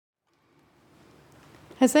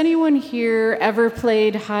Has anyone here ever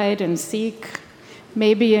played hide and seek?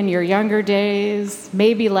 Maybe in your younger days,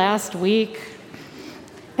 maybe last week.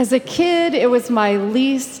 As a kid, it was my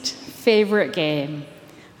least favorite game.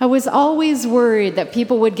 I was always worried that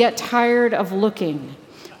people would get tired of looking,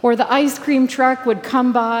 or the ice cream truck would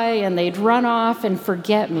come by and they'd run off and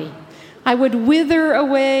forget me. I would wither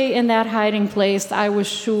away in that hiding place, I was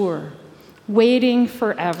sure, waiting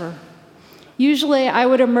forever. Usually I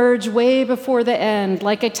would emerge way before the end,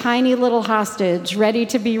 like a tiny little hostage, ready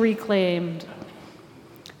to be reclaimed.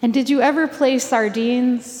 And did you ever play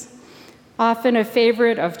sardines? Often a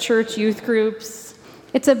favorite of church youth groups.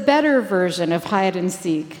 It's a better version of hide and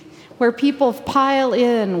seek, where people pile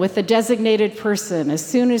in with a designated person as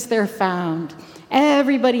soon as they're found.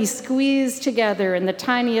 Everybody squeezed together in the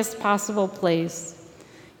tiniest possible place.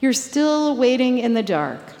 You're still waiting in the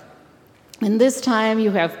dark. And this time you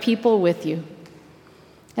have people with you.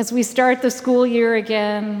 As we start the school year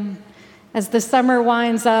again, as the summer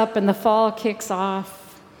winds up and the fall kicks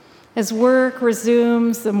off, as work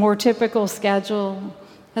resumes the more typical schedule,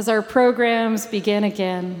 as our programs begin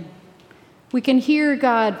again, we can hear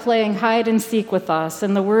God playing hide and seek with us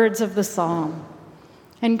in the words of the psalm.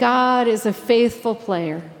 And God is a faithful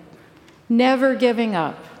player, never giving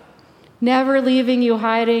up, never leaving you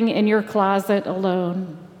hiding in your closet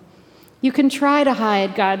alone. You can try to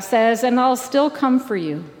hide, God says, and I'll still come for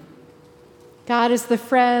you. God is the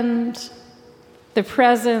friend, the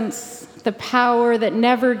presence, the power that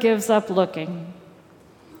never gives up looking.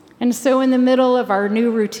 And so in the middle of our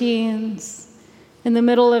new routines, in the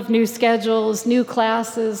middle of new schedules, new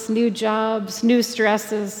classes, new jobs, new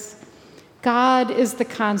stresses, God is the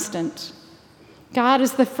constant. God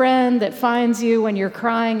is the friend that finds you when you're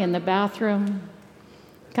crying in the bathroom.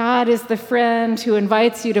 God is the friend who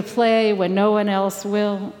invites you to play when no one else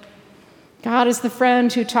will. God is the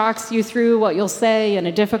friend who talks you through what you'll say in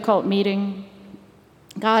a difficult meeting.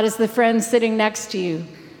 God is the friend sitting next to you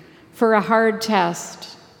for a hard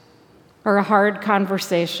test or a hard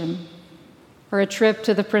conversation or a trip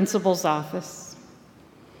to the principal's office.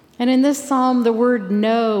 And in this psalm, the word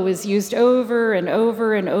no is used over and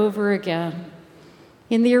over and over again.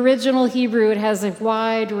 In the original Hebrew, it has a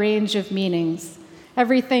wide range of meanings.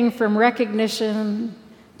 Everything from recognition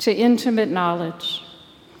to intimate knowledge.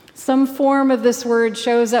 Some form of this word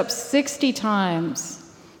shows up 60 times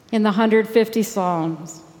in the 150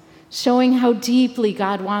 Psalms, showing how deeply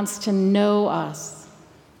God wants to know us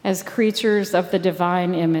as creatures of the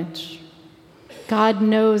divine image. God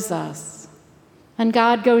knows us, and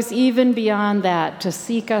God goes even beyond that to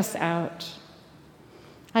seek us out.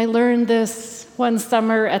 I learned this one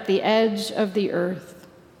summer at the edge of the earth.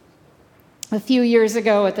 A few years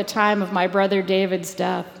ago, at the time of my brother David's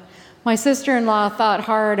death, my sister-in-law thought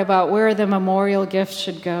hard about where the memorial gift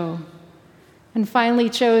should go and finally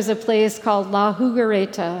chose a place called La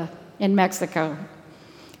Jugareta in Mexico.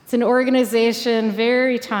 It's an organization,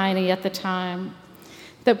 very tiny at the time,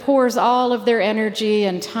 that pours all of their energy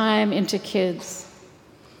and time into kids.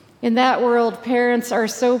 In that world, parents are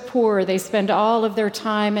so poor they spend all of their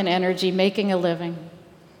time and energy making a living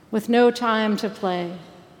with no time to play.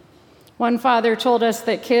 One father told us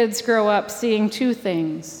that kids grow up seeing two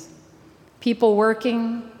things: people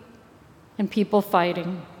working and people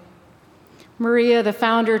fighting. Maria, the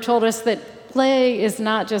founder, told us that play is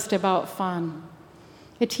not just about fun.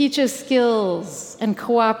 It teaches skills and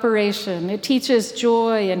cooperation. It teaches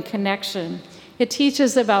joy and connection. It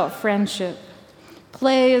teaches about friendship.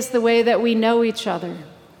 Play is the way that we know each other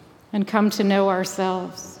and come to know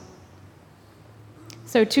ourselves.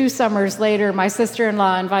 So 2 summers later, my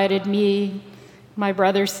sister-in-law invited me, my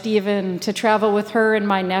brother Stephen, to travel with her and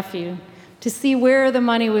my nephew to see where the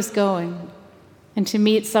money was going and to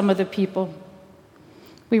meet some of the people.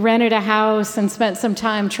 We rented a house and spent some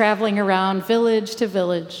time traveling around village to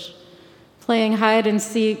village, playing hide and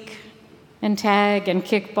seek and tag and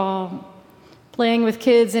kickball, playing with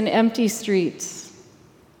kids in empty streets,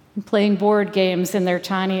 and playing board games in their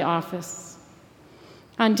tiny office.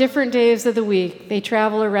 On different days of the week, they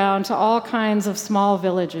travel around to all kinds of small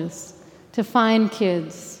villages to find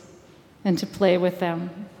kids and to play with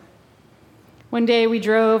them. One day we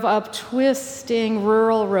drove up twisting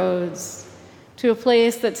rural roads to a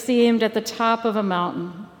place that seemed at the top of a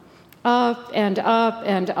mountain, up and up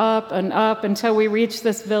and up and up until we reached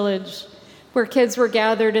this village where kids were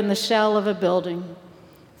gathered in the shell of a building,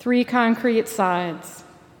 3 concrete sides,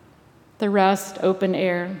 the rest open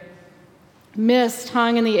air. Mist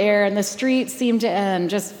hung in the air, and the street seemed to end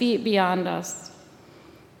just feet beyond us.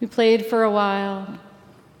 We played for a while.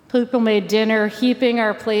 People made dinner, heaping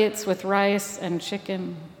our plates with rice and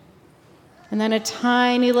chicken. And then a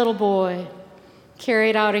tiny little boy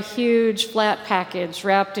carried out a huge flat package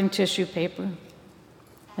wrapped in tissue paper.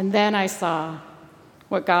 And then I saw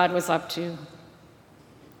what God was up to.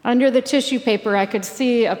 Under the tissue paper, I could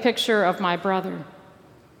see a picture of my brother,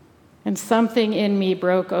 and something in me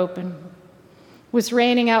broke open. It was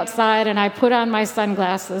raining outside, and I put on my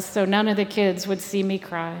sunglasses so none of the kids would see me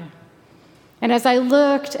cry. And as I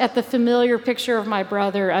looked at the familiar picture of my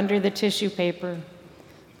brother under the tissue paper,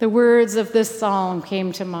 the words of this psalm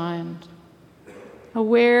came to mind. Oh,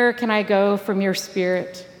 where can I go from your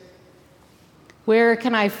spirit? Where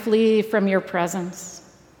can I flee from your presence?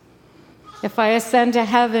 If I ascend to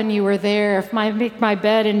heaven, you are there. If I make my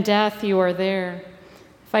bed in death, you are there.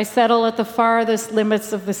 If I settle at the farthest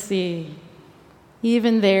limits of the sea,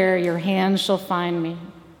 even there your hand shall find me.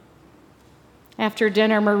 After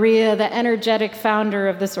dinner, Maria, the energetic founder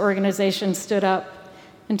of this organization, stood up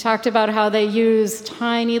and talked about how they use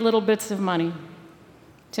tiny little bits of money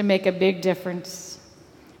to make a big difference.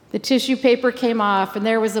 The tissue paper came off, and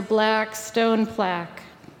there was a black stone plaque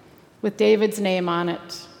with David's name on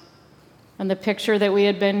it and the picture that we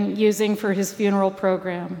had been using for his funeral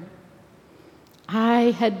program.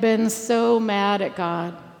 I had been so mad at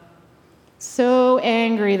God, so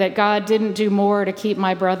angry that God didn't do more to keep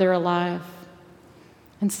my brother alive.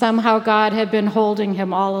 And somehow God had been holding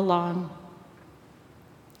him all along.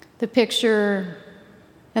 The picture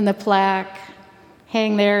and the plaque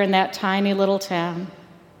hang there in that tiny little town.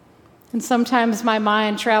 And sometimes my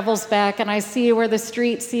mind travels back and I see where the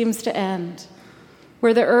street seems to end,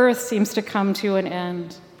 where the earth seems to come to an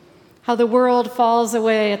end, how the world falls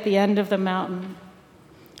away at the end of the mountain.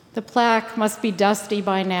 The plaque must be dusty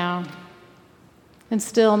by now, and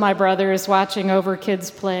still my brother is watching over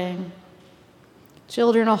kids playing.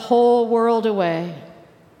 Children a whole world away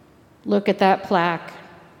look at that plaque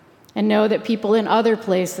and know that people in other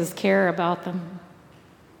places care about them.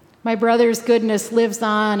 My brother's goodness lives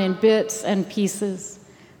on in bits and pieces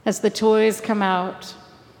as the toys come out,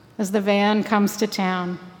 as the van comes to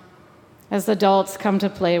town, as adults come to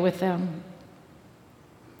play with them.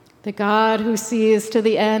 The God who sees to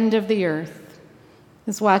the end of the earth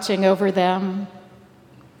is watching over them,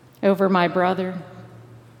 over my brother,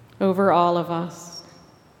 over all of us.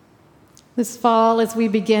 This fall, as we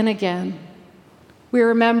begin again, we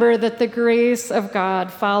remember that the grace of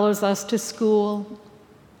God follows us to school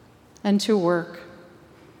and to work,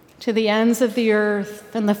 to the ends of the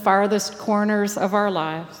earth and the farthest corners of our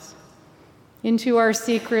lives, into our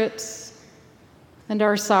secrets and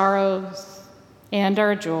our sorrows and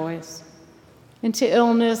our joys, into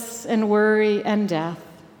illness and worry and death,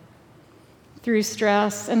 through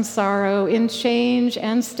stress and sorrow, in change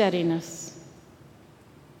and steadiness.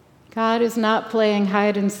 God is not playing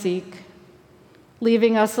hide and seek,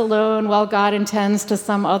 leaving us alone while God intends to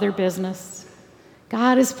some other business.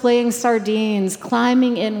 God is playing sardines,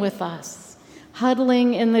 climbing in with us,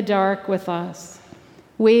 huddling in the dark with us,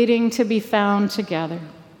 waiting to be found together.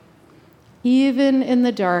 Even in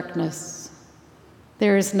the darkness,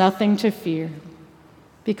 there is nothing to fear,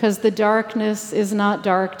 because the darkness is not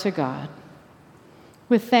dark to God.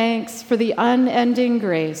 With thanks for the unending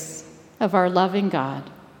grace of our loving God.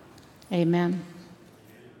 Amen.